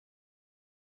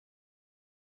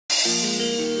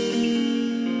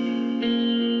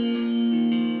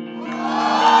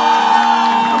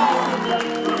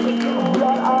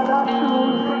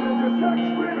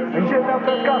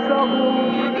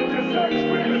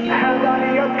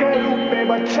हैवानियत के रूप में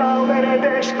बचाओ मेरे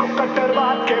देश को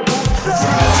कट्टरवाद के भूत से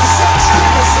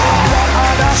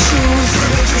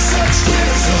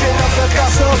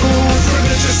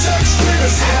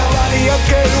हैवानियत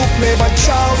के रूप में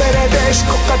बचाओ मेरे देश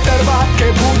को कट्टरवाद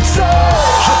के भूत से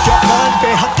हत्याकांड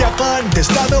पे हत्याकांड This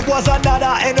time was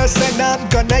another innocent naam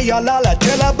Kanhaiya Lala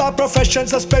Tell about profession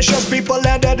suspicious people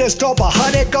ended his top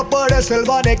Hane kapade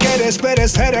silvane kere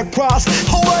spirits head across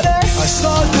Who are they?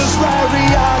 Assaulters,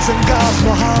 warriors and Ghaz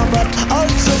Muhammad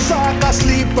Al-Sazar ka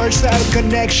sleeper cell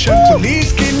connection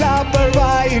Police ki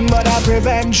laparwahi mara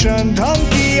prevention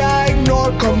Dhamkiya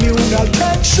ignore communal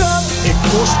tension Ek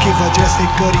post ki wajah se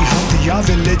kari hatya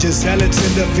Villages zealots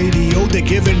in the video They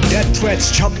giving death threats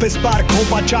 26 baar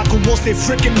khopa chakuon se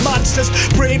freaking monsters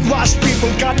Brainwashed people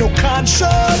got no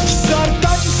conscience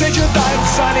Sartan se juda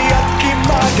insaniyat ki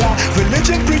mada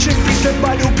Religion preaching peace and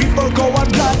why do people go on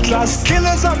bloodlust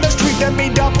Killers on the street they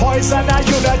mean the poison and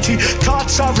unity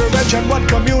Thoughts of revenge and one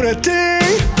community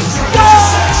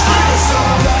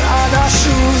on our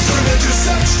shoes Religious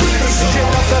extremism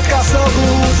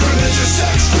Religious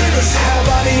extremism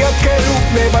हैवानियत के रूप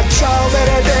में बचाओ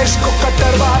मेरे देश को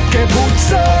कट्टरवाद के भूत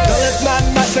से Dalit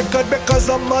man massacred because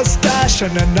of mustache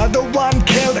And another one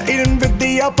killed eaten with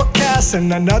the upper caste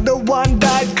And another one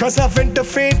died cause of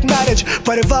interfaith marriage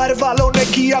परिवार वालों ने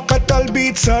किया कत्ल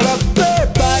बीच सड़क पे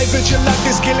By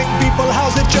vigilantes killing people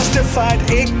how's it justified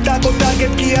एकता को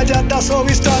टारगेट किया जाता so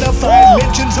we start a fight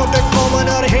Lynchings होते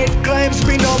common और hate crimes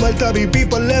be normal तभी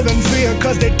people live in fear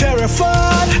cause they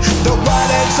terrified The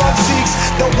violence on Sikhs,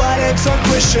 the violence on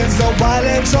Christians The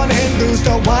violence on Hindus,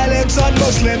 the violence on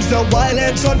Muslims The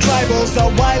violence on tribals, the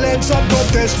violence on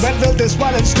Buddhists When will this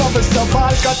violence stop? इस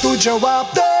सवाल का तू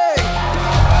जवाब दे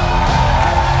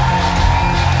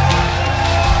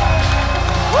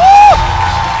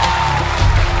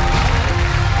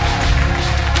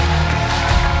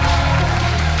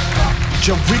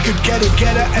Jab we could get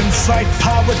together and fight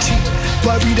poverty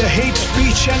Bury the hate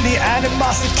speech and the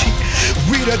animosity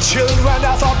We the children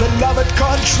of our beloved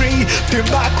country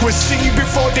Democracy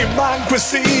before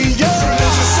democracy yeah.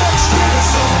 Religious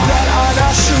extremism Blood on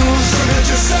our shoes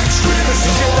Religious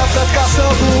extremism Khilafat ka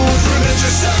sabooth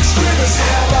Religious extremism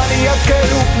हैवानियत के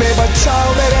रूप में बचाओ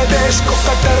मेरे देश को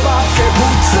कट्टरवाद के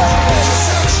भूत से Religious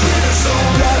extremism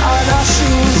Blood on our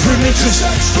shoes Religious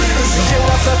extremism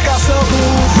Khilafat ka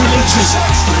sabooth Religious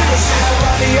extremism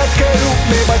हैवानियत के रूप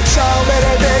में बचाओ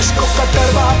मेरे देश को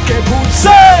कट्टरवाद के भूत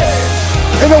से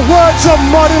In the words of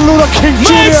Martin Luther King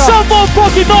Jr. Make some more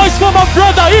fucking noise for my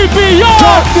brother Epr Iyer.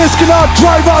 Darkness cannot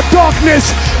drive out darkness.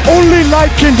 Only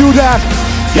light can do that.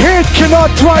 Hate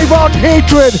cannot drive out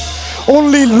hatred.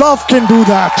 Only love can do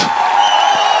that.